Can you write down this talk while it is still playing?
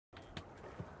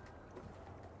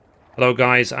Hello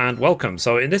guys and welcome.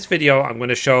 So in this video I'm going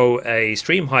to show a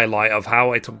stream highlight of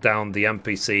how I took down the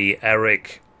NPC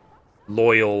Erik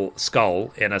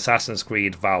Loyalskull in Assassin's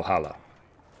Creed Valhalla.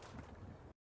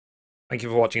 Thank you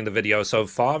for watching the video so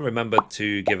far. Remember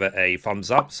to give it a thumbs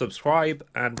up, subscribe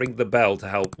and ring the bell to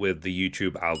help with the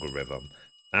YouTube algorithm.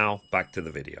 Now back to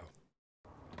the video.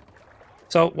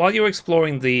 So while you're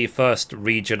exploring the first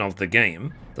region of the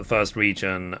game, the first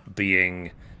region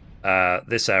being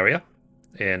this area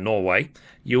in Norway,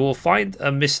 you will find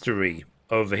a mystery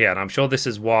over here, and I'm sure this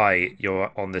is why you're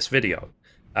on this video,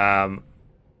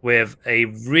 with a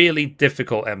really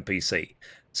difficult NPC.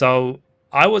 So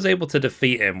I was able to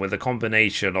defeat him with a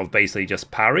combination of basically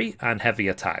just parry and heavy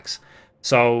attacks.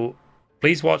 So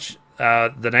please watch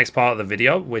the next part of the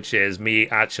video, which is me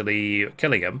actually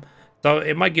killing him. So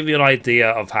it might give you an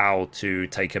idea of how to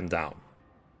take him down.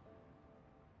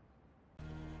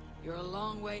 You're a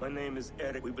long way. My name is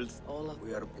Erik. We built all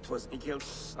we are. It was Mikhail.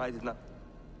 I did not.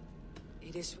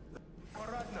 It is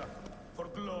For Ragnar, for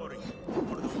glory,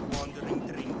 for the wandering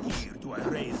drink here do I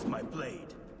raise my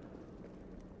blade.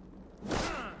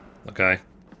 Okay.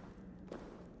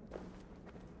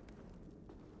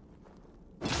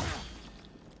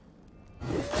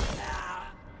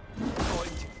 Going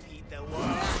to feed the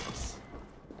worms.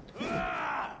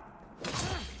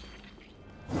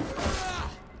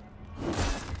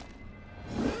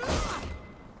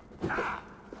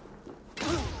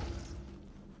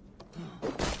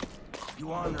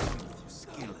 You honor me with your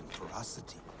skill and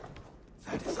ferocity.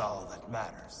 That is all that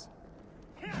matters.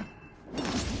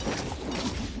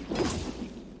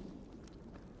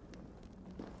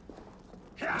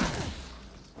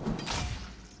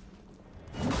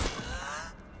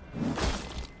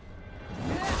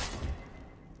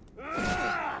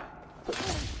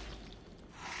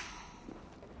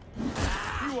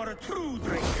 You are a true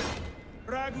drinker.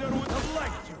 Ragnar would have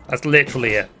liked you. That's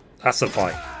literally it. That's the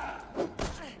fight.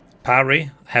 Parry,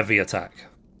 heavy attack.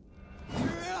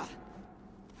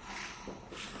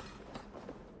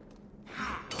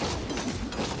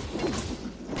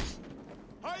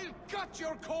 I'll cut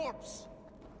your corpse.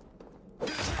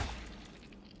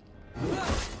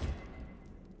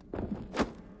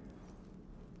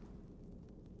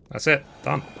 That's it.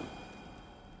 Done.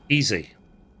 Easy.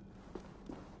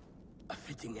 A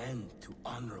fitting end to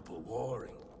honorable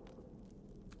warring.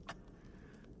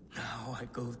 Now I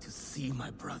go to see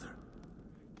my brother.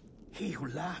 He who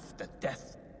laughed at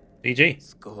death. GG.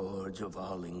 Scourge of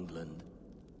all England.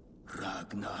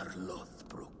 Ragnar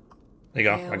Lothbrok. There you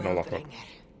go. farewell, Ragnar Lothbrok. Bringer.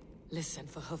 Listen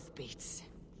for hoofbeats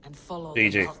and follow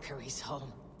GG. the Valkyries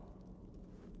home.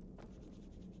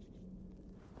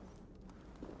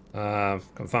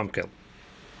 Confirm kill.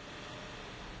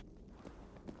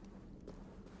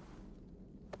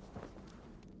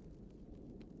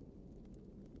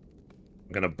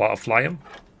 I'm gonna butterfly him.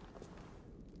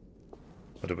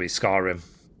 Or do we scar him?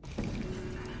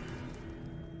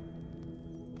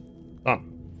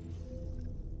 Done.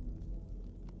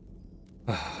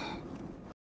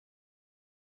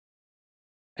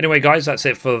 Anyway, guys, that's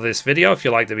it for this video. If you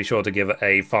liked it, be sure to give it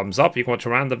a thumbs up. You can watch a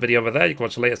random video over there. You can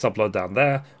watch the latest upload down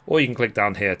there. Or you can click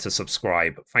down here to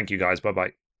subscribe. Thank you, guys.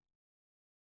 Bye-bye.